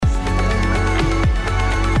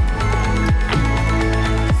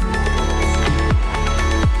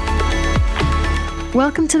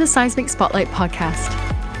Welcome to the Seismic Spotlight podcast.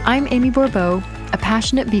 I'm Amy Bourbeau, a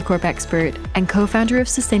passionate B Corp expert and co-founder of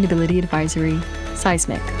sustainability advisory,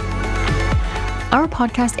 Seismic. Our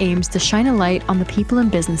podcast aims to shine a light on the people and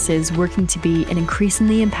businesses working to be an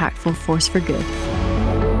increasingly impactful force for good.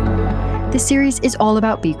 This series is all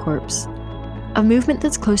about B Corps, a movement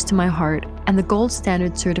that's close to my heart and the gold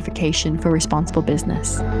standard certification for responsible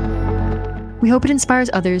business. We hope it inspires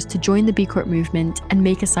others to join the B Corp movement and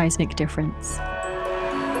make a seismic difference.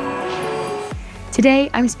 Today,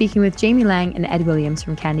 I'm speaking with Jamie Laing and Ed Williams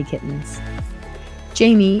from Candy Kittens.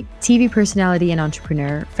 Jamie, TV personality and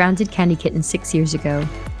entrepreneur, founded Candy Kittens 6 years ago,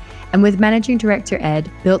 and with managing director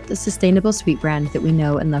Ed, built the sustainable sweet brand that we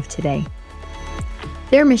know and love today.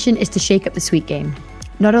 Their mission is to shake up the sweet game.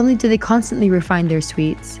 Not only do they constantly refine their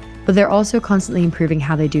sweets, but they're also constantly improving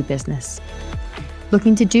how they do business,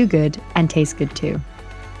 looking to do good and taste good too.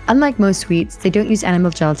 Unlike most sweets, they don't use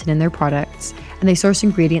animal gelatin in their products, and they source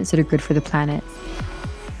ingredients that are good for the planet.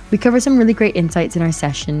 We cover some really great insights in our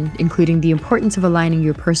session, including the importance of aligning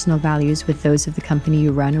your personal values with those of the company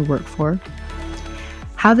you run or work for,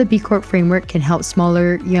 how the B Corp framework can help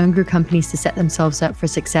smaller, younger companies to set themselves up for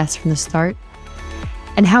success from the start,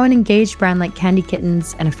 and how an engaged brand like Candy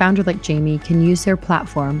Kittens and a founder like Jamie can use their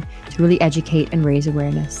platform to really educate and raise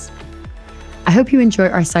awareness. I hope you enjoy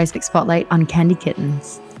our Seismic Spotlight on Candy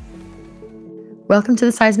Kittens. Welcome to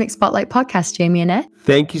the Seismic Spotlight podcast, Jamie and Ed.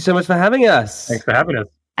 Thank you so much for having us. Thanks for having us.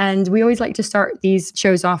 And we always like to start these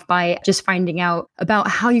shows off by just finding out about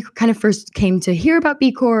how you kind of first came to hear about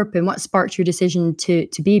B Corp and what sparked your decision to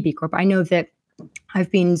be B Corp. I know that I've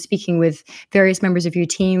been speaking with various members of your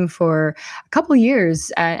team for a couple of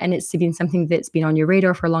years, and it's been something that's been on your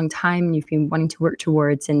radar for a long time and you've been wanting to work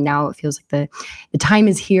towards, and now it feels like the time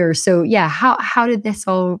is here. So yeah, how did this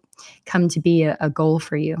all come to be a goal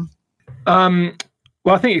for you? Well,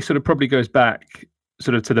 I think it sort of probably goes back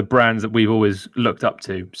sort of to the brands that we've always looked up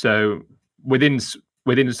to. So within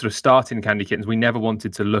sort of starting Candy Kittens, we never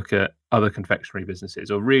wanted to look at other confectionery businesses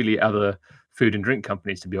or really other food and drink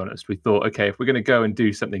companies, to be honest. We thought, okay, if we're going to go and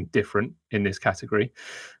do something different in this category,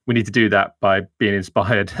 we need to do that by being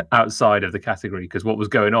inspired outside of the category, because what was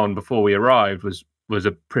going on before we arrived was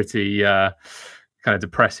a pretty kind of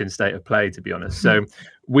depressing state of play, to be honest. So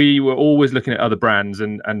we were always looking at other brands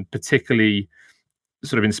and particularly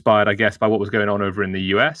sort of inspired, I guess, by what was going on over in the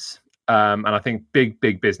US. And I think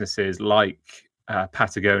big businesses like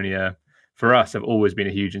Patagonia, for us, have always been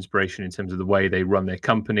a huge inspiration in terms of the way they run their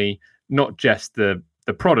company, not just the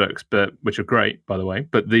products, but which are great, by the way,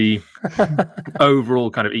 but the overall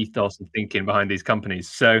kind of ethos and thinking behind these companies.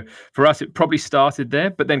 So for us, it probably started there,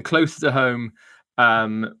 but then closer to home,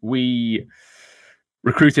 we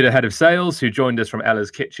recruited a head of sales who joined us from Ella's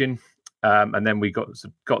Kitchen. And then we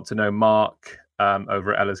got to know Mark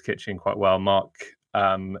over at Ella's Kitchen quite well, Mark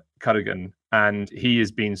Cuddigan, and he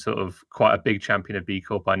has been sort of quite a big champion of B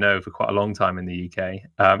Corp, I know, for quite a long time in the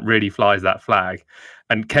UK. Really flies that flag,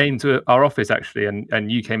 and came to our office actually,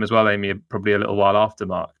 and you came as well, Amy, probably a little while after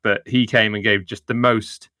Mark. But he came and gave just the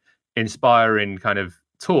most inspiring kind of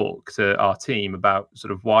talk to our team about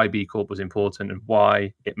sort of why B Corp was important and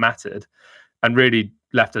why it mattered, and really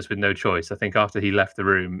left us with no choice. I think after he left the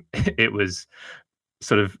room, it was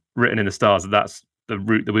sort of written in the stars that that's the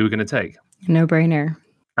route that we were going to take. No-brainer.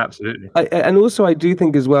 Absolutely. And also I do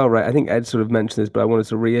think as well, right, I think Ed sort of mentioned this, but I wanted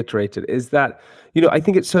to reiterate it, is that, I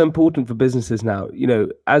think it's so important for businesses now.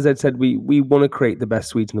 As Ed said, we want to create the best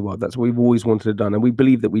sweets in the world. That's what we've always wanted to do, and we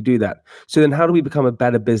believe that we do that. So then how do we become a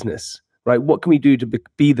better business? Right? What can we do to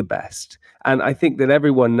be the best? And I think that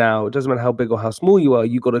everyone now, it doesn't matter how big or how small you are,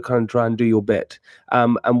 you've got to kind of try and do your bit.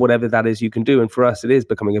 And whatever that is you can do. And for us, it is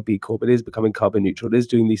becoming a B Corp. It is becoming carbon neutral. It is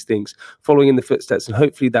doing these things, following in the footsteps. And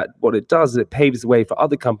hopefully that what it does is it paves the way for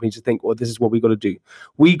other companies to think, well, this is what we got to do.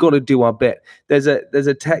 We got to do our bit. There's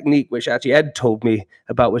a technique which actually Ed told me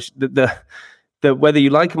about, which the whether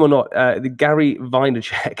you like him or not, the Gary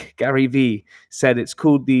Vaynerchuk, Gary V, said it's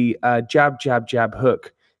called the jab, jab, jab,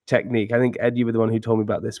 hook technique. I think, Ed, you were the one who told me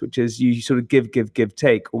about this, which is you sort of give,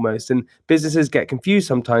 take almost. And businesses get confused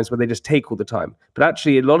sometimes where they just take all the time. But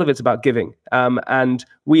actually, a lot of it's about giving. And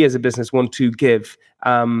we as a business want to give.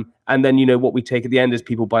 And then, what we take at the end is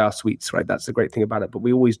people buy our sweets, right? That's the great thing about it. But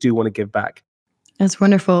we always do want to give back. That's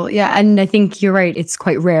wonderful. Yeah. And I think you're right. It's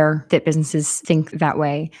quite rare that businesses think that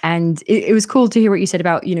way. And it was cool to hear what you said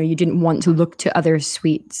about, you didn't want to look to other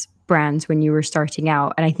sweets brands when you were starting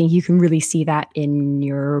out. And I think you can really see that in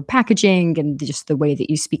your packaging and just the way that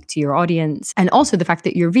you speak to your audience. And also the fact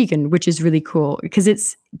that you're vegan, which is really cool because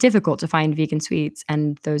it's difficult to find vegan sweets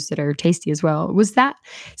and those that are tasty as well. Was that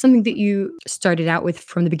something that you started out with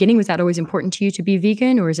from the beginning? Was that always important to you to be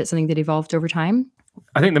vegan, or is it something that evolved over time?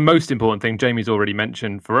 I think the most important thing Jamie's already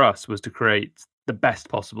mentioned for us was to create the best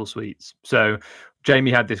possible sweets. So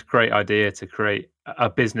Jamie had this great idea to create a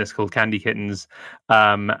business called Candy Kittens,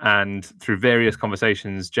 and through various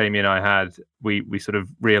conversations Jamie and I had, we sort of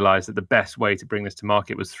realized that the best way to bring this to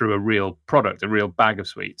market was through a real product, a real bag of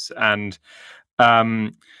sweets. And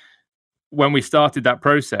when we started that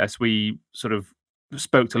process, we sort of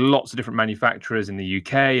spoke to lots of different manufacturers in the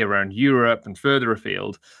UK, around Europe, and further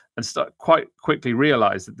afield, and quite quickly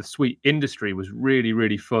realized that the sweet industry was really,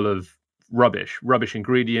 really full of rubbish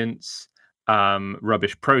ingredients,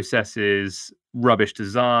 rubbish processes, rubbish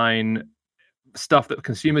design, stuff that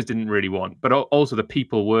consumers didn't really want, but also the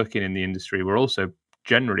people working in the industry were also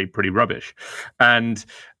generally pretty rubbish. And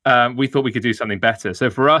we thought we could do something better. So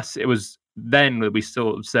for us, it was then that we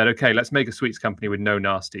sort of said, okay, let's make a sweets company with no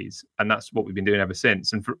nasties. And that's what we've been doing ever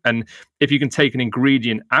since. And if you can take an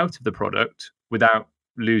ingredient out of the product without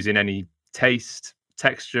losing any taste,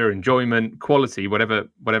 texture, enjoyment, quality,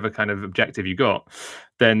 whatever kind of objective you got,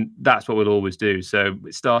 then that's what we'll always do. So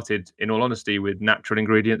it started, in all honesty, with natural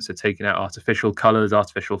ingredients, so taking out artificial colors,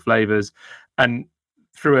 artificial flavors, and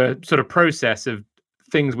through a sort of process of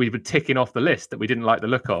things we were ticking off the list that we didn't like the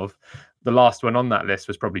look of, the last one on that list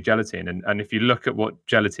was probably gelatin. And if you look at what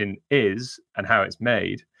gelatin is and how it's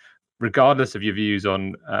made, regardless of your views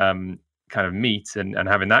on kind of meat and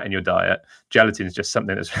having that in your diet, gelatin is just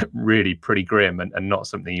something that's really pretty grim and not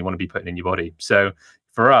something you want to be putting in your body. So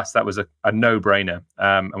for us, that was a no-brainer.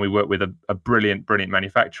 And we worked with a brilliant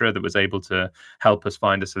manufacturer that was able to help us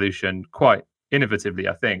find a solution quite innovatively,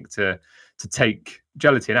 I think, to take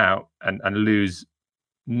gelatin out and lose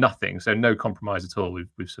nothing. So no compromise at all.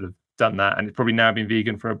 We've sort of done that, and it's probably now been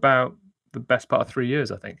vegan for about the best part of 3 years,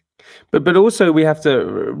 I think. But also we have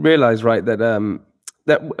to realize, right, that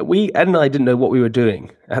that we, Ed and I, didn't know what we were doing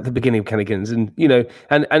at the beginning of Candy Kittens, and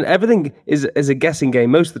and everything is a guessing game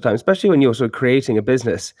most of the time, especially when you're sort of creating a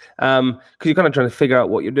business, because you're kind of trying to figure out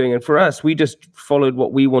what you're doing. And for us, we just followed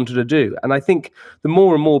what we wanted to do. And I think the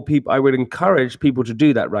more and more people, I would encourage people to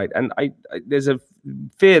do that, right? And I there's a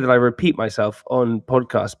fear that I repeat myself on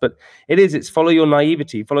podcasts, but it's follow your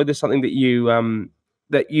naivety, follow this something that you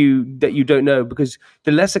that you don't know, because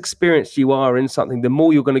the less experienced you are in something, the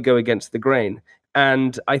more you're going to go against the grain.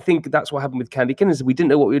 And I think that's what happened with Candy Kittens. We didn't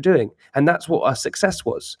know what we were doing, and that's what our success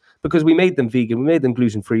was, because we made them vegan, we made them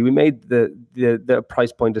gluten free, we made the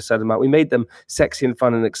price point a certain amount, we made them sexy and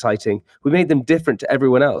fun and exciting, we made them different to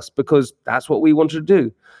everyone else, because that's what we wanted to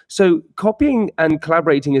do. So copying and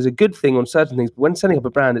collaborating is a good thing on certain things, but when setting up a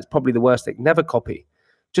brand, it's probably the worst thing. Never copy.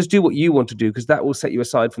 Just do what you want to do, because that will set you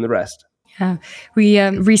aside from the rest. Yeah, we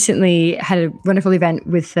recently had a wonderful event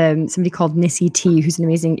with somebody called Nissy T, who's an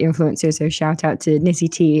amazing influencer. So shout out to Nissy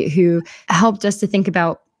T, who helped us to think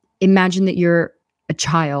about, imagine that you're a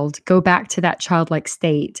child, go back to that childlike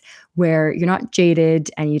state where you're not jaded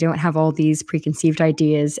and you don't have all these preconceived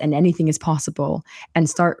ideas and anything is possible, and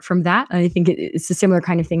start from that. And I think it's a similar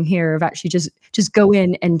kind of thing here of actually just go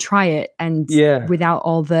in and try it, and without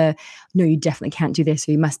all the, no, you definitely can't do this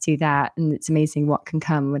or you must do that. And it's amazing what can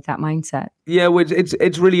come with that mindset. Yeah, well,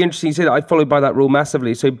 it's really interesting you say that. I followed by that rule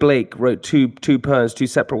massively. So Blake wrote two poems, two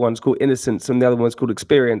separate ones called Innocence, and the other one's called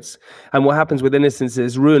Experience. And what happens with innocence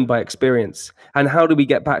is ruined by experience. And how do we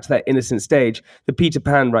get back to that innocent stage? The Peter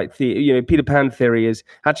Pan, right? Peter Pan theory is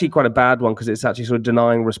actually quite a bad one, because it's actually sort of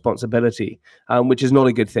denying responsibility, which is not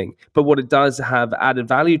a good thing. But what it does have added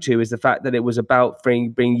value to is the fact that it was about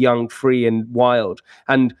being young, free, and wild.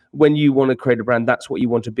 And when you want to create a brand, that's what you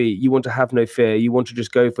want to be. You want to have no fear. You want to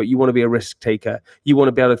just go for it. You want to be a risk taker. You want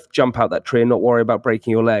to be able to jump out that tree and not worry about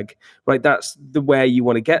breaking your leg, right? That's the way you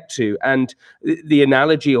want to get to. And the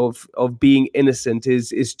analogy of being innocent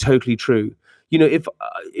is totally true.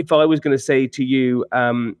 If I was going to say to you,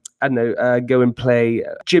 I don't know, go and play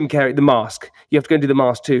Jim Carrey, The Mask. You have to go and do The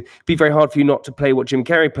Mask too. It'd be very hard for you not to play what Jim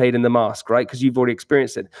Carrey played in The Mask, right? Because you've already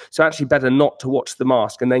experienced it. So actually better not to watch The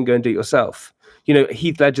Mask and then go and do it yourself.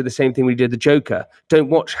 Heath Ledger, the same thing when he did the Joker. Don't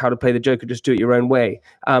watch how to play the Joker, just do it your own way.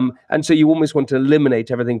 And so you almost want to eliminate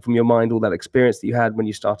everything from your mind, all that experience that you had when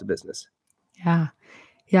you start a business.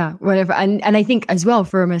 Yeah, whatever. And I think as well,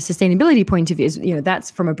 from a sustainability point of view, that's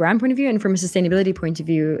from a brand point of view, and from a sustainability point of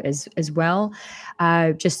view as well,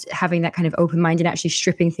 just having that kind of open mind and actually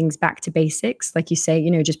stripping things back to basics. Like you say,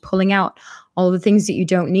 just pulling out all the things that you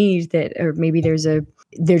don't need, that, or maybe they're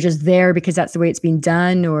just there because that's the way it's been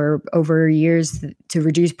done, or over years to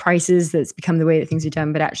reduce prices, that's become the way that things are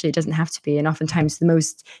done, but actually it doesn't have to be. And oftentimes the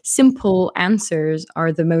most simple answers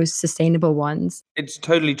are the most sustainable ones. It's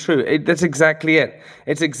totally true. That's exactly it.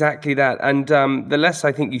 It's exactly that. And the less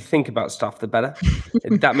I think you think about stuff, the better.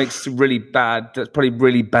 That makes that's probably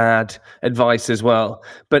really bad advice as well.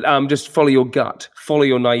 But just follow your gut, follow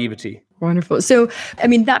your naivety. Wonderful. So, I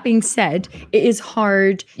mean, that being said, it is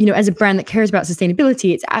hard, as a brand that cares about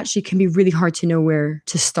sustainability, it actually can be really hard to know where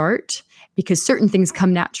to start, because certain things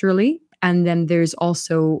come naturally. And then there's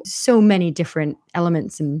also so many different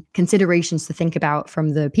elements and considerations to think about, from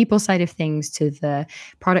the people side of things to the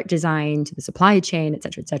product design to the supply chain, et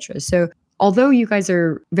cetera, et cetera. So although you guys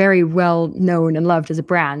are very well known and loved as a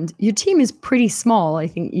brand, your team is pretty small. I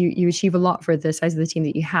think you achieve a lot for the size of the team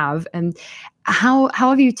that you have. And how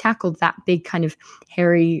have you tackled that big kind of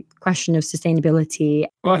hairy question of sustainability?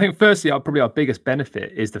 Well, I think firstly, our biggest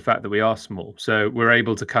benefit is the fact that we are small. So we're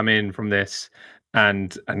able to come in from this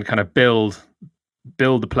and kind of build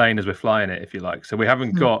the plane as we're flying it, if you like. So we're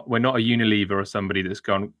not a Unilever or somebody that's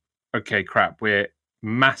gone, okay, crap, we're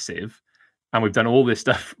massive and we've done all this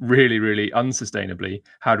stuff really, really unsustainably.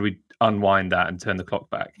 How do we unwind that and turn the clock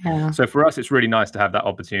back? Yeah. So for us, it's really nice to have that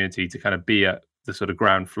opportunity to kind of be at the sort of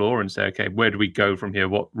ground floor and say, okay, where do we go from here?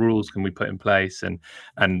 What rules can we put in place, and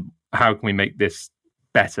how can we make this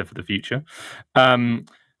better for the future? And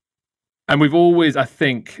we've always, I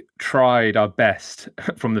think, tried our best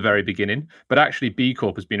from the very beginning. But actually, B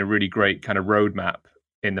Corp has been a really great kind of roadmap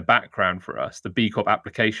in the background for us. The B Corp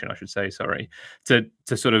application, I should say,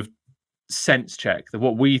 to sort of sense check that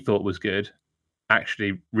what we thought was good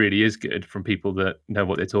actually really is good from people that know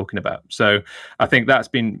what they're talking about. So I think that's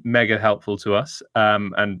been mega helpful to us.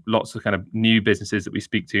 And lots of kind of new businesses that we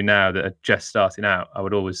speak to now that are just starting out, I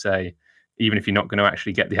would always say, even if you're not going to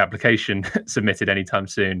actually get the application submitted anytime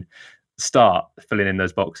soon, start filling in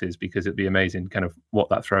those boxes, because it'd be amazing kind of what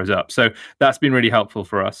that throws up. So that's been really helpful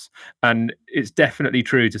for us. And it's definitely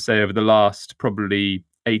true to say over the last probably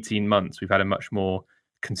 18 months, we've had a much more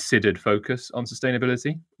considered focus on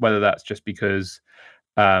sustainability, whether that's just because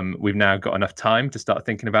we've now got enough time to start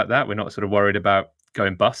thinking about that. We're not sort of worried about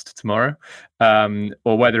going bust tomorrow,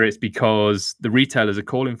 or whether it's because the retailers are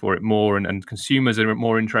calling for it more and consumers are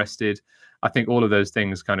more interested. I think all of those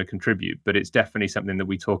things kind of contribute, but it's definitely something that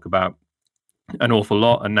we talk about an awful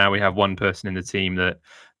lot. And now we have one person in the team that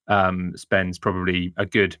spends probably a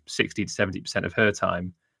good 60 to 70% of her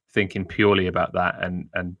time thinking purely about that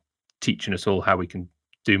and teaching us all how we can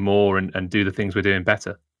do more and do the things we're doing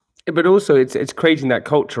better. But also it's creating that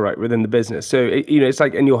culture, right, within the business. So it's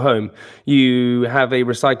like in your home, you have a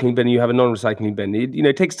recycling bin, you have a non-recycling bin.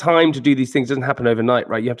 It takes time to do these things. It doesn't happen overnight,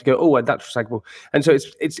 right? You have to go, oh, that's recyclable. And so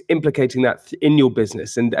it's implicating that in your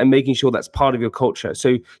business and making sure that's part of your culture.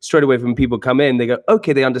 So straight away when people come in, they go,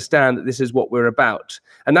 okay, they understand that this is what we're about.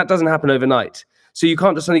 And that doesn't happen overnight. So you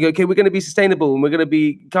can't just suddenly go, okay, we're going to be sustainable and we're going to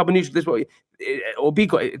be carbon neutral this way, or B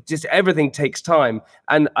Corp. Just everything takes time.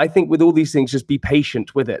 And I think with all these things, just be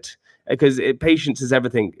patient with it, because patience is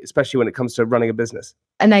everything, especially when it comes to running a business.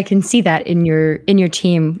 And I can see that in your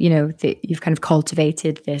team, that you've kind of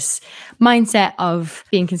cultivated this mindset of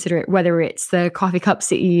being considerate, whether it's the coffee cups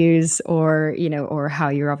that you use or how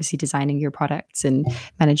you're obviously designing your products and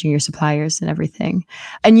managing your suppliers and everything.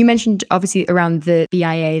 And you mentioned obviously around the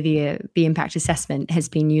BIA, the impact assessment has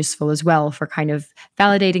been useful as well for kind of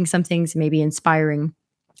validating some things, maybe inspiring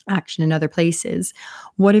action in other places.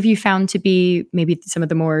 What have you found to be maybe some of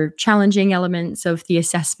the more challenging elements of the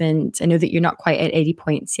assessment? I know that you're not quite at 80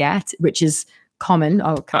 points yet, which is common.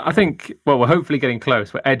 I think, well, we're hopefully getting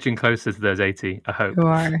close. We're edging closer to those 80, I hope,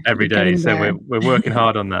 every day. So we're working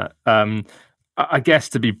hard on that. I guess,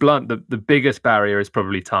 to be blunt, the biggest barrier is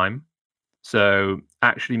probably time. So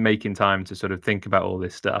actually making time to sort of think about all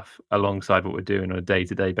this stuff alongside what we're doing on a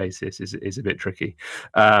day-to-day basis is a bit tricky,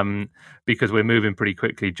 because we're moving pretty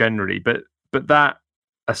quickly generally. But that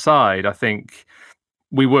aside, I think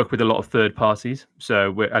we work with a lot of third parties.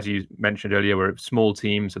 So as you mentioned earlier, we're a small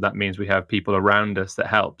team. So that means we have people around us that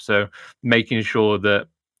help. So making sure that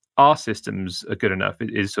our systems are good enough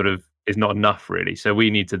is not enough, really. So we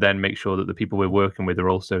need to then make sure that the people we're working with are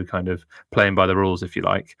also kind of playing by the rules, if you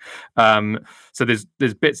like. So there's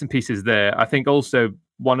bits and pieces there. I think also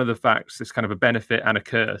one of the facts, there's kind of a benefit and a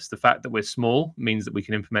curse. The fact that we're small means that we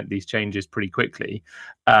can implement these changes pretty quickly.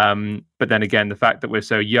 But then again, the fact that we're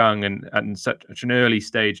so young and such an early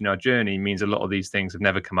stage in our journey means a lot of these things have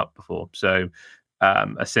never come up before. So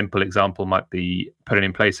a simple example might be putting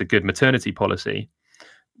in place a good maternity policy.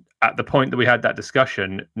 at the point that we had that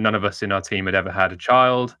discussion, none of us in our team had ever had a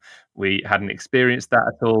child. We hadn't experienced that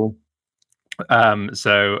at all.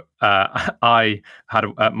 So I had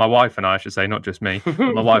my wife and I should say, not just me, but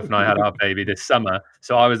my wife and I had our baby this summer.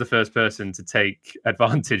 So I was the first person to take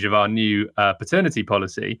advantage of our new paternity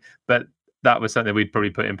policy. But that was something we'd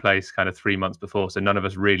probably put in place kind of 3 months before. So none of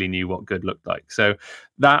us really knew what good looked like. So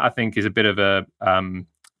that I think is a bit of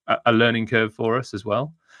a learning curve for us as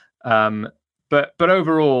well. But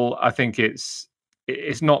overall, I think it's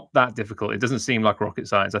not that difficult. It doesn't seem like rocket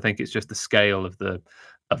science. I think it's just the scale of the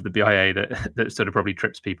BIA that sort of probably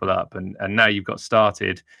trips people up. And now you've got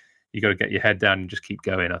started, you got to get your head down and just keep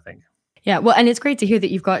going, I think. Yeah, well, and it's great to hear that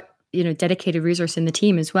you've got, dedicated resource in the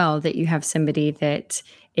team as well, that you have somebody that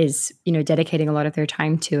is, dedicating a lot of their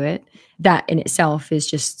time to it. That in itself is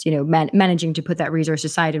just, managing to put that resource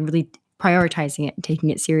aside and really prioritizing it and taking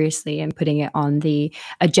it seriously and putting it on the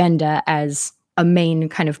agenda as a main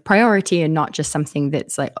kind of priority and not just something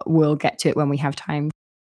that's like, we'll get to it when we have time.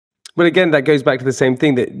 But again, that goes back to the same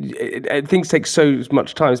thing that things take so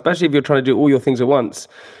much time, especially if you're trying to do all your things at once.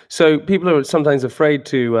 So people are sometimes afraid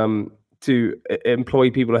to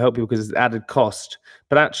employ people or help people because it's added cost.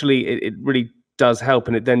 But actually, it really does help,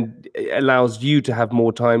 and it then allows you to have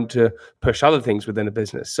more time to push other things within a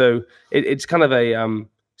business. So it's kind of a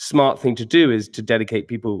smart thing to do, is to dedicate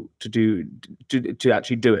people to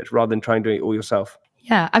actually do it rather than trying to do it all yourself.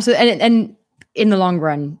 Yeah, absolutely. And in the long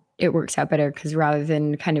run, it works out better because rather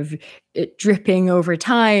than kind of it dripping over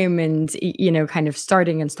time and kind of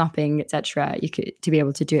starting and stopping, etc., to be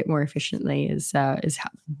able to do it more efficiently is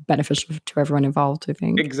beneficial to everyone involved, I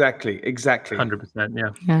think. Exactly.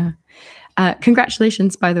 100%. Yeah.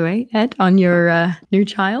 Congratulations, by the way, Ed, on your new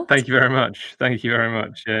child. Thank you very much.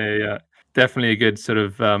 Yeah. Definitely a good sort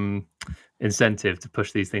of incentive to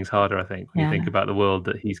push these things harder, I think, when you think about the world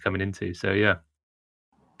that he's coming into. So yeah.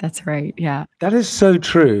 That's right. Yeah. That is so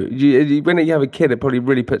true. When you have a kid, it probably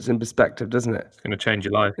really puts in perspective, doesn't it? It's going to change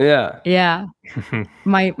your life. Yeah. Yeah.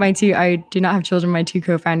 My two, I do not have children. My two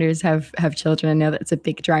co-founders have children. I know that's a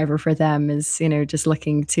big driver for them is, just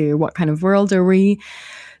looking to what kind of world are we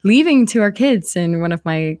leaving to our kids. And one of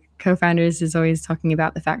my co-founders is always talking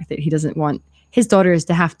about the fact that he doesn't want his daughters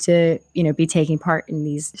to have to, be taking part in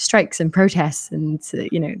these strikes and protests, and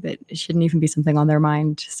that it shouldn't even be something on their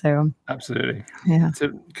mind. So absolutely, yeah,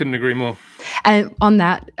 couldn't agree more. And on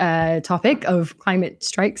that topic of climate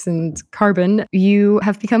strikes and carbon, you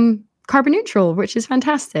have become carbon neutral, which is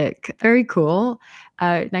fantastic. Very cool.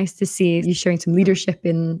 Nice to see you showing some leadership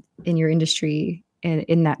in your industry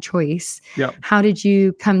in that choice. Yeah. How did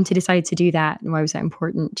you come to decide to do that, and why was that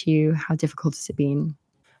important to you? How difficult has it been?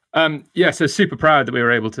 So super proud that we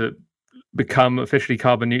were able to become officially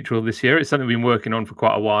carbon neutral this year. It's something we've been working on for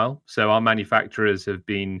quite a while. So our manufacturers have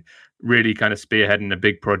been really kind of spearheading a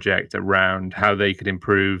big project around how they could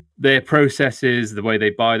improve their processes, the way they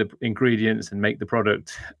buy the ingredients and make the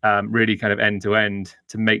product, really kind of end to end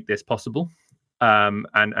to make this possible.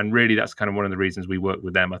 And really that's kind of one of the reasons we work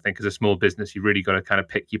with them. I think as a small business, you really got to kind of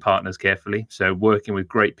pick your partners carefully. So working with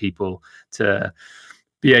great people to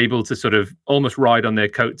be able to sort of almost ride on their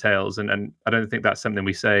coattails. And I don't think that's something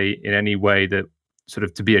we say in any way that sort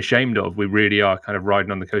of to be ashamed of. We really are kind of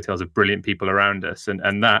riding on the coattails of brilliant people around us.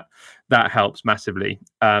 And that helps massively.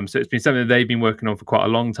 So it's been something that they've been working on for quite a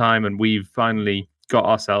long time. And we've finally got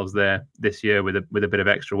ourselves there this year with a bit of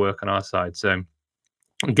extra work on our side. So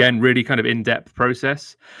again, really kind of in-depth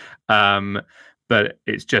process. But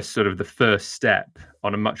it's just sort of the first step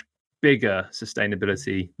on a much bigger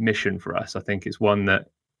sustainability mission for us. I think it's one that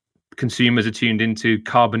consumers are tuned into.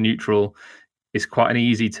 Carbon neutral is quite an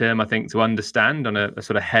easy term, I think, to understand on a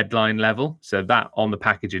sort of headline level. So that on the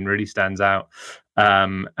packaging really stands out.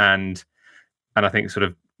 And I think sort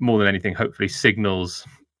of more than anything, hopefully signals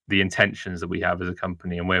the intentions that we have as a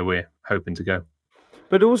company and where we're hoping to go.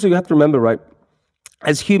 But also you have to remember, right,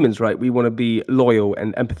 as humans, right, we want to be loyal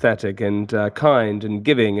and empathetic and kind and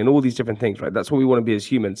giving and all these different things, right? That's what we want to be as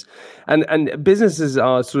humans. And businesses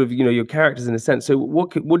are sort of, your characters in a sense. So what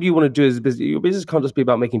do you want to do as a business? Your business can't just be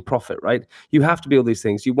about making profit, right? You have to be all these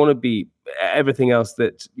things. You want to be everything else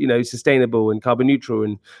that, sustainable and carbon neutral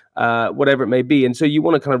and whatever it may be. And so you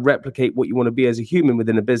want to kind of replicate what you want to be as a human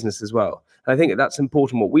within a business as well. And I think that's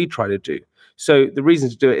important, what we try to do. So the reason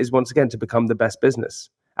to do it is, once again, to become the best business.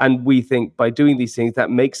 And we think by doing these things, that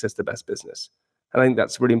makes us the best business. And I think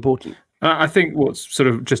that's really important. I think what's sort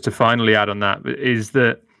of just to finally add on that is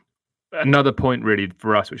that another point really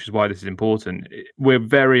for us, which is why this is important, we're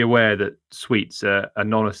very aware that sweets are a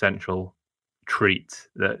non-essential treat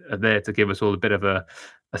that are there to give us all a bit of a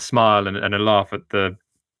smile and a laugh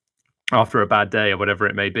after a bad day or whatever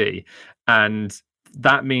it may be. And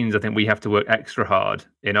that means I think we have to work extra hard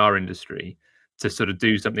in our industry to sort of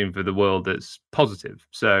do something for the world that's positive.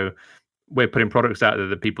 So we're putting products out there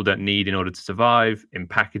that people don't need in order to survive, in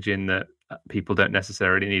packaging that people don't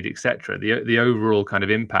necessarily need, etc. The overall kind of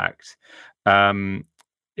impact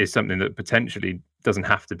is something that potentially doesn't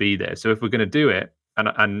have to be there. So if we're going to do it,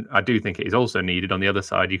 and I do think it is also needed. On the other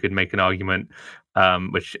side, you could make an argument,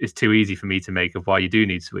 which is too easy for me to make, of why you do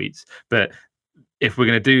need sweets. But if we're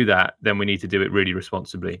going to do that, then we need to do it really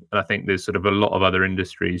responsibly. And I think there's sort of a lot of other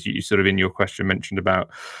industries. You sort of in your question mentioned about,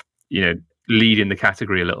 leading the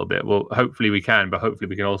category a little bit. Well, hopefully we can, but hopefully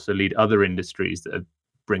we can also lead other industries that are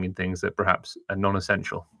bringing things that perhaps are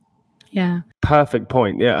non-essential. Yeah. Perfect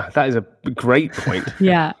point. Yeah, that is a great point.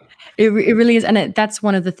 Yeah, it really is. And that's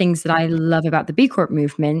one of the things that I love about the B Corp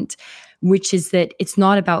movement, which is that it's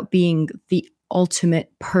not about being the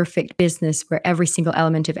ultimate perfect business where every single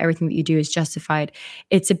element of everything that you do is justified.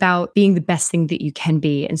 It's about being the best thing that you can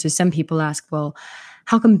be. And so some people ask, well,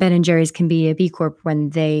 how come Ben & Jerry's can be a B Corp when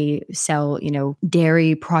they sell,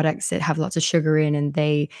 dairy products that have lots of sugar in and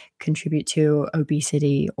they contribute to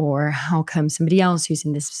obesity? Or how come somebody else who's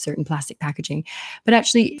in this certain plastic packaging? But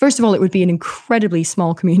actually, first of all, it would be an incredibly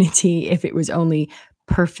small community if it was only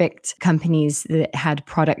perfect companies that had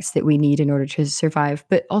products that we need in order to survive.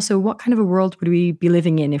 But also, what kind of a world would we be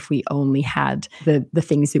living in if we only had the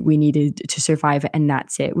things that we needed to survive and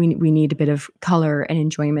that's it? We need a bit of color and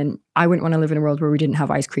enjoyment. I wouldn't want to live in a world where we didn't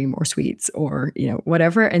have ice cream or sweets or,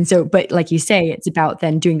 whatever. And so, but like you say, it's about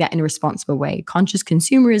then doing that in a responsible way, conscious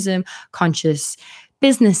consumerism, conscious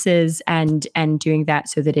businesses, and doing that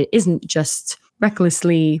so that it isn't just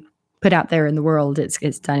recklessly put out there in the world. It's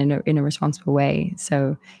done in a responsible way.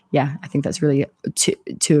 So yeah, I think that's really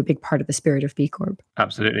to a big part of the spirit of B Corp.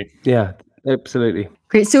 Absolutely. Yeah, absolutely.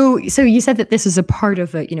 Great. So you said that this is a part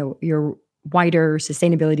of your wider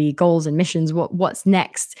sustainability goals and missions. What's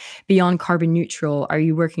next beyond carbon neutral? Are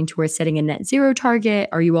you working towards setting a net zero target?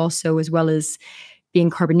 Are you also, as well as being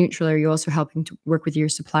carbon neutral, are you also helping to work with your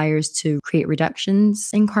suppliers to create reductions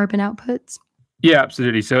in carbon outputs? Yeah,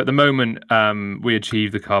 absolutely. So at the moment, we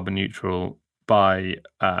achieve the carbon neutral by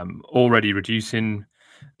already reducing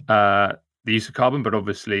the use of carbon, but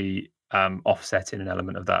obviously offsetting an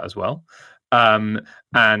element of that as well. And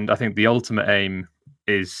I think the ultimate aim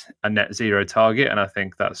is a net zero target. And I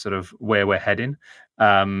think that's sort of where we're heading.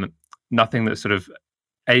 Nothing that's sort of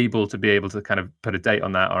able to kind of put a date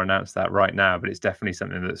on that or announce that right now, but it's definitely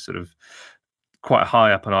something that's sort of quite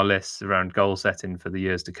high up on our lists around goal setting for the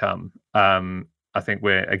years to come. I think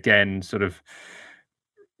we're, again, sort of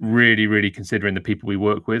really, really considering the people we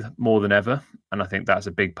work with more than ever. And I think that's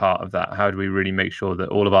a big part of that. How do we really make sure that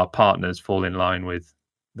all of our partners fall in line with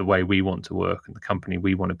the way we want to work and the company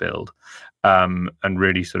we want to build, and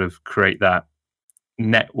really sort of create that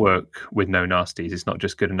network with no nasties. It's not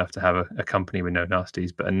just good enough to have a company with no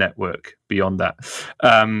nasties, but a network beyond that.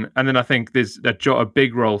 And then I think there's a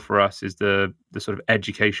big role for us is the sort of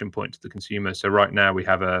education point to the consumer. So right now we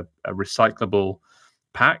have a recyclable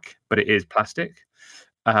pack, but it is plastic.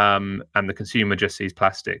 And the consumer just sees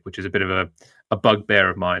plastic, which is a bit of a bugbear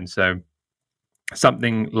of mine. So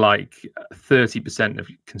something like 30% of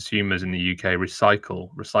consumers in the UK recycle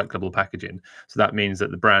recyclable packaging. So that means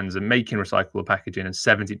that the brands are making recyclable packaging and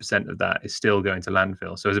 70% of that is still going to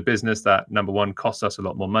landfill. So as a business, that, number one, costs us a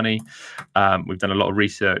lot more money. We've done a lot of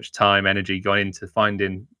research, time, energy gone into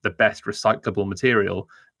finding the best recyclable material,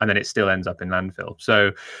 and then it still ends up in landfill.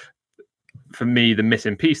 So for me, the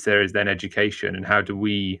missing piece there is then education, and how do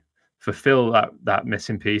we fulfill that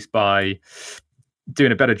missing piece by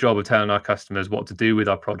doing a better job of telling our customers what to do with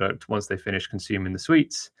our product once they finish consuming the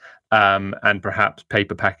sweets, and perhaps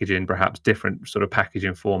paper packaging, perhaps different sort of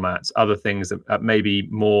packaging formats, other things that may be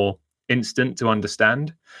more instant to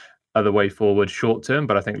understand, other way forward short term.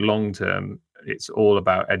 But I think long term, it's all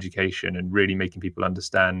about education and really making people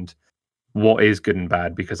understand what is good and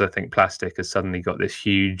bad, because I think plastic has suddenly got this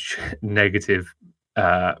huge negative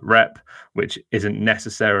rep, which isn't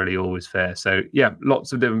necessarily always fair. So yeah,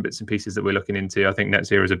 lots of different bits and pieces that we're looking into. I think net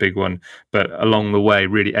zero is a big one, but along the way,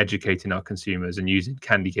 really educating our consumers and using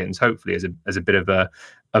Candy Kittens hopefully as a bit of a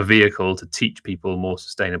vehicle to teach people more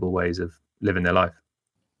sustainable ways of living their life.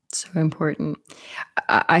 So important.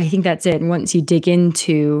 I think that's it. And once you dig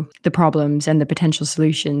into the problems and the potential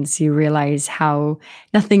solutions, you realize how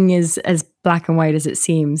nothing is as black and white as it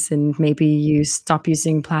seems. And maybe you stop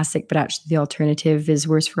using plastic, but actually the alternative is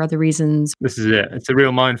worse for other reasons. This is it. It's a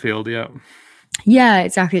real minefield, yeah. Yeah,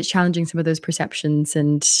 exactly. It's challenging some of those perceptions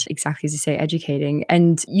and exactly as you say, educating.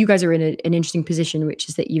 And you guys are in an interesting position, which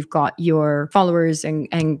is that you've got your followers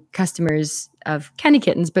and customers of Candy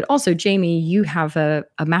Kittens, but also Jamie, you have a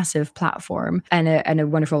massive platform and a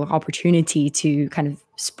wonderful opportunity to kind of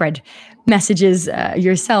spread messages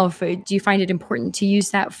yourself. Do you find it important to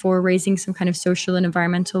use that for raising some kind of social and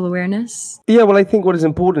environmental awareness? Yeah, well, I think what is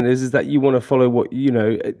important is that you want to follow what,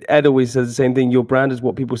 Ed always says the same thing. Your brand is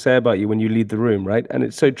what people say about you when you leave the room, right? And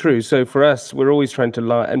it's so true. So for us, we're always trying to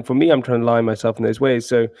lie. And for me, I'm trying to lie myself in those ways.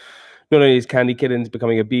 So not only is Candy Kittens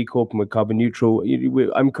becoming a B Corp and we're carbon neutral,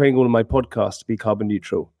 I'm creating all of my podcasts to be carbon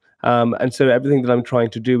neutral. And so everything that I'm trying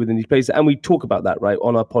to do within these places, and we talk about that, right,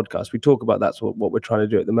 on our podcast. We talk about that's what we're trying to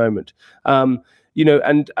do at the moment. And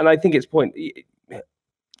I think it's point.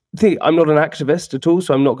 I'm not an activist at all,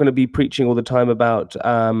 so I'm not going to be preaching all the time about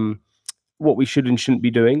what we should and shouldn't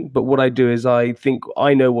be doing. But what I do is I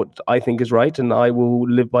know what I think is right, and I will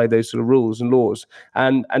live by those sort of rules and laws.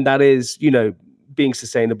 And that is, being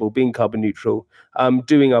sustainable, being carbon neutral,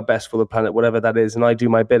 doing our best for the planet, whatever that is. And I do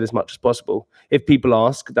my bit as much as possible. If people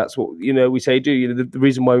ask, that's what, we say do. The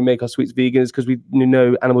reason why we make our sweets vegan is because we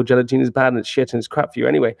know animal gelatine is bad and it's shit and it's crap for you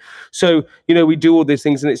anyway. So, we do all these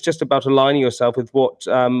things, and it's just about aligning yourself with what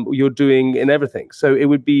you're doing in everything. So it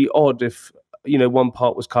would be odd if, one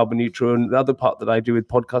part was carbon neutral and the other part that I do with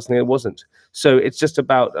podcasting, it wasn't. So it's just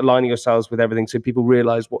about aligning yourselves with everything so people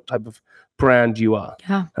realize what type of brand you are.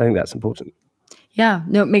 Yeah. I think that's important. Yeah,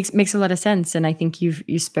 no, it makes a lot of sense. And I think you've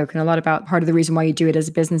spoken a lot about part of the reason why you do it as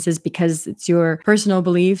a business is because it's your personal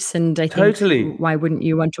beliefs. And I think Totally. Why wouldn't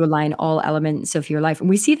you want to align all elements of your life? And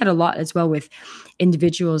we see that a lot as well with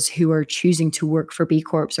individuals who are choosing to work for B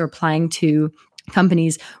Corps or applying to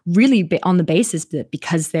companies really on the basis that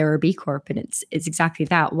because they're a B Corp, and it's exactly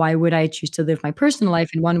that. Why would I choose to live my personal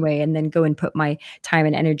life in one way and then go and put my time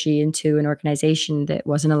and energy into an organization that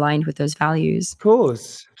wasn't aligned with those values? Of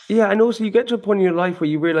course. Yeah, and also you get to a point in your life where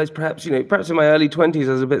you realize perhaps in my early 20s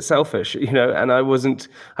I was a bit selfish, and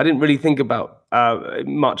I didn't really think about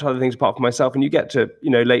much other things apart from myself. And you get to,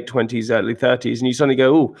 late 20s, early 30s, and you suddenly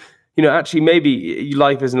go, oh, actually maybe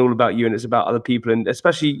life isn't all about you and it's about other people. And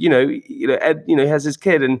especially, Ed, has his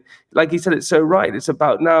kid, and like he said, it's so right. It's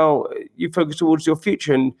about now you focus towards your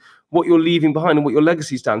future and what you're leaving behind and what your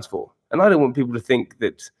legacy stands for. And I don't want people to think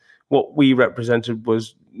that what we represented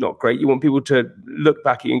was not great. You want people to look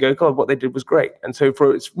back at you and go, God, what they did was great. And so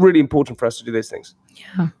it's really important for us to do those things.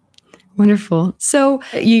 Yeah. Wonderful. So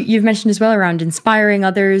you've mentioned as well around inspiring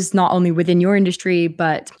others, not only within your industry,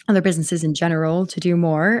 but other businesses in general to do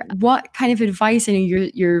more. What kind of advice, and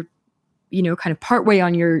you're kind of partway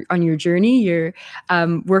on your journey, you're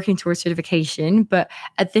working towards certification, but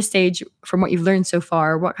at this stage, from what you've learned so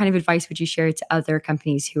far, what kind of advice would you share to other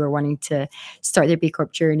companies who are wanting to start their B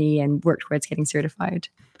Corp journey and work towards getting certified?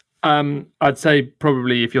 I'd say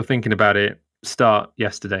probably if you're thinking about it, start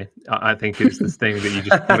yesterday. I think it's the thing that you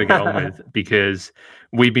just want to get on with, because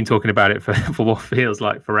we've been talking about it for what feels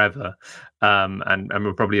like forever. And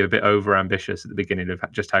we're probably a bit over ambitious at the beginning of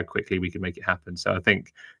just how quickly we could make it happen. So I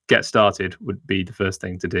think get started would be the first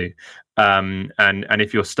thing to do. And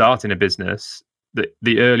if you're starting a business,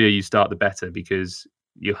 the earlier you start, the better, because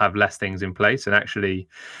you'll have less things in place. And actually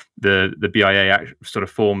the BIA sort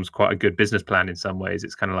of forms quite a good business plan in some ways.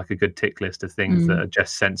 It's kind of like a good tick list of things that are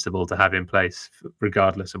just sensible to have in place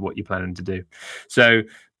regardless of what you're planning to do. So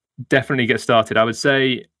definitely get started. I would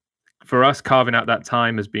say for us, carving out that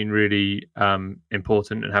time has been really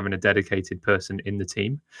important, and having a dedicated person in the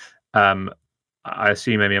team. I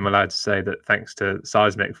assume, Amy, I'm allowed to say that thanks to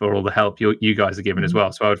Seismic for all the help you guys are giving as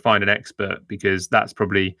well. So I would find an expert, because that's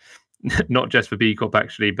probably not just for B Corp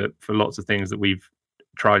actually, but for lots of things that we've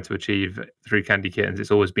tried to achieve through Candy Kittens. It's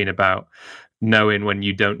always been about knowing when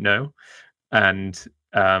you don't know, and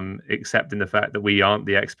accepting the fact that we aren't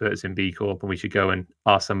the experts in B Corp and we should go and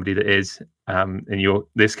ask somebody that is. In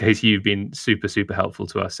this case, you've been super, super helpful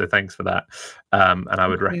to us. So thanks for that. And I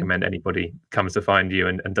would recommend anybody comes to find you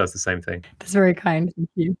and does the same thing. That's very kind. Thank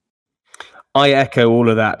you. I echo all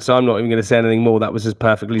of that, so I'm not even going to say anything more. That was just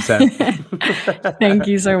perfectly said. Thank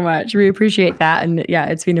you so much. We appreciate that. And yeah,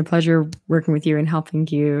 it's been a pleasure working with you and helping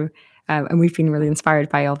you. And we've been really inspired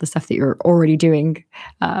by all the stuff that you're already doing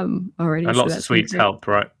already. And lots of sweets help,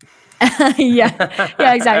 right? yeah,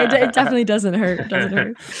 exactly. It definitely doesn't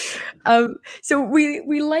hurt. So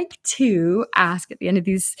we like to ask at the end of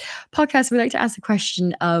these podcasts, we like to ask the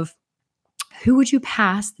question of, who would you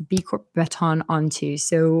pass the B Corp baton onto?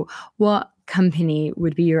 So what company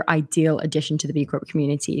would be your ideal addition to the B Corp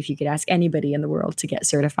community? If you could ask anybody in the world to get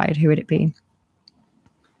certified, who would it be?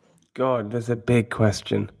 God, that's a big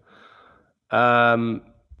question.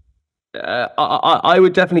 I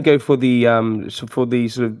would definitely go for the sort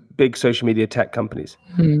of big social media tech companies.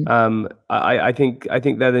 I think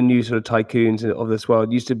they're the new sort of tycoons of this world.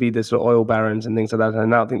 It used to be the sort of oil barons and things like that, and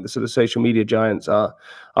now I think the sort of social media giants are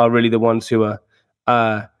really the ones who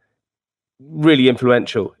are really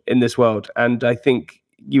influential in this world. And I think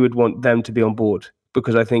you would want them to be on board,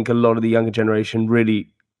 because I think a lot of the younger generation really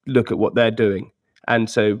look at what they're doing. And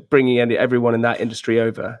so bringing everyone in that industry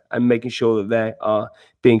over and making sure that they are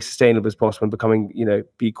being sustainable as possible and becoming,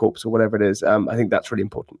 B Corps or whatever it is, I think that's really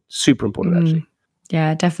important. Super important, actually.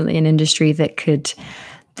 Yeah, definitely an industry that could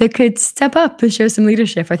step up and show some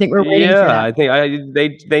leadership. I think we're waiting for that. I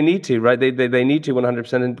think they need to, right? They need to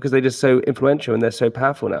 100%, and because they're just so influential and they're so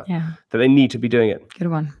powerful now that they need to be doing it. Good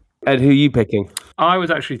one. Ed, who are you picking? I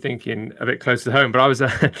was actually thinking a bit close to home, but I was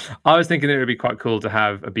thinking that it would be quite cool to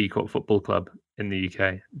have a B Corp football club in the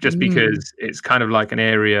UK, just because it's kind of like an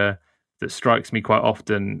area that strikes me quite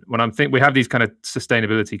often when we have these kind of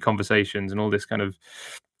sustainability conversations and all this kind of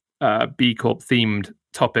B Corp themed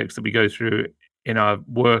topics that we go through in our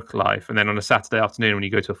work life, and then on a Saturday afternoon when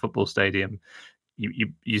you go to a football stadium,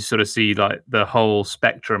 you sort of see like the whole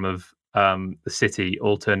spectrum of the city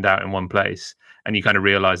all turned out in one place. And you kind of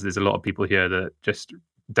realize there's a lot of people here that just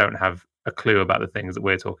don't have a clue about the things that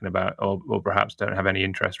we're talking about, or perhaps don't have any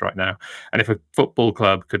interest right now. And if a football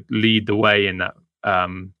club could lead the way in that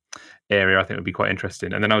area, I think it would be quite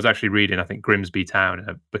interesting. And then I was actually reading, I think Grimsby Town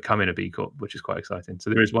are becoming a B Corp, which is quite exciting. So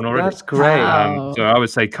there is one already. That's great. So I would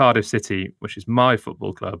say Cardiff City, which is my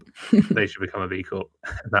football club, they should become a B Corp.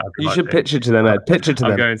 You should pitch it to them, Ed. Pitch it to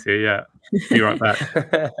them. I'm going to, yeah. Be right back.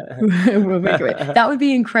 We'll make it. That would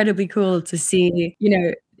be incredibly cool to see,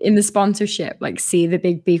 in the sponsorship, like see the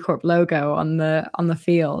big B Corp logo on the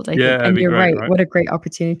field. I think. And you're right. What a great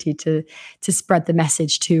opportunity to spread the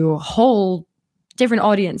message to a whole different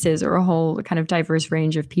audiences, or a whole kind of diverse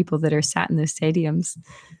range of people that are sat in those stadiums.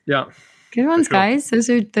 Yeah. Good ones, guys. Those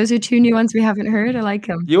are two new ones we haven't heard. I like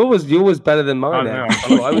them. Yours better than mine.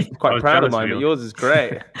 I was quite proud of mine, but yours is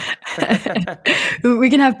great. We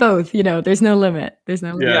can have both. There's no limit.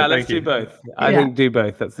 Yeah, let's do both. I think do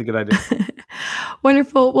both. That's a good idea.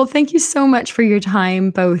 Wonderful. Well, thank you so much for your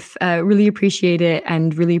time, both. Really appreciate it,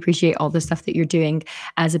 and really appreciate all the stuff that you're doing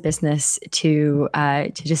as a business to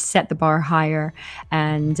just set the bar higher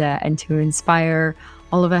and to inspire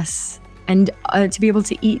all of us, and to be able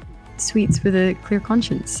to eat sweets with a clear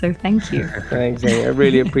conscience. So thank you. Thanks, Amy. I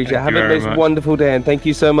really appreciate it. Have a most wonderful day, and thank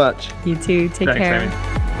you so much. You too. Take care. Amy.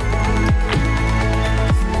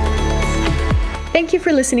 Thank you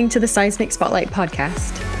for listening to the Seismic Spotlight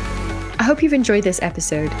podcast. I hope you've enjoyed this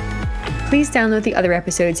episode. Please download the other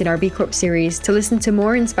episodes in our B Corp series to listen to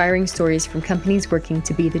more inspiring stories from companies working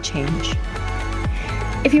to be the change.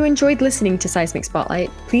 If you enjoyed listening to Seismic Spotlight,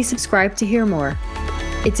 please subscribe to hear more.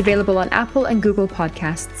 It's available on Apple and Google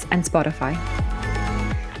Podcasts and Spotify.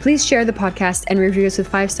 Please share the podcast and review us with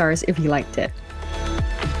 5 stars if you liked it.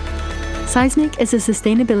 Seismic is a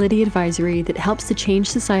sustainability advisory that helps to change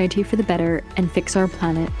society for the better and fix our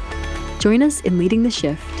planet. Join us in leading the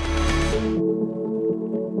shift.